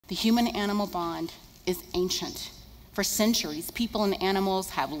The human-animal bond is ancient. For centuries, people and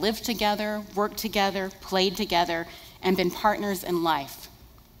animals have lived together, worked together, played together, and been partners in life.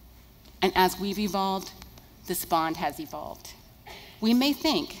 And as we've evolved, this bond has evolved. We may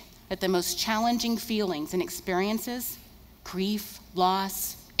think that the most challenging feelings and experiences, grief,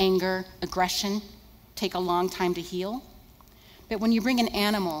 loss, anger, aggression, take a long time to heal. But when you bring an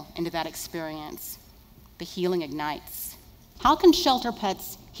animal into that experience, the healing ignites. How can shelter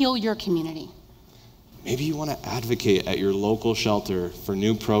pets heal your community? Maybe you want to advocate at your local shelter for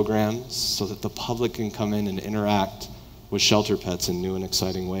new programs so that the public can come in and interact with shelter pets in new and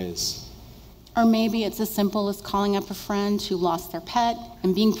exciting ways. Or maybe it's as simple as calling up a friend who lost their pet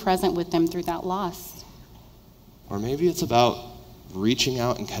and being present with them through that loss. Or maybe it's about reaching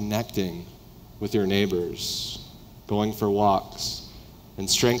out and connecting with your neighbors, going for walks, and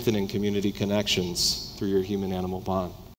strengthening community connections through your human-animal bond.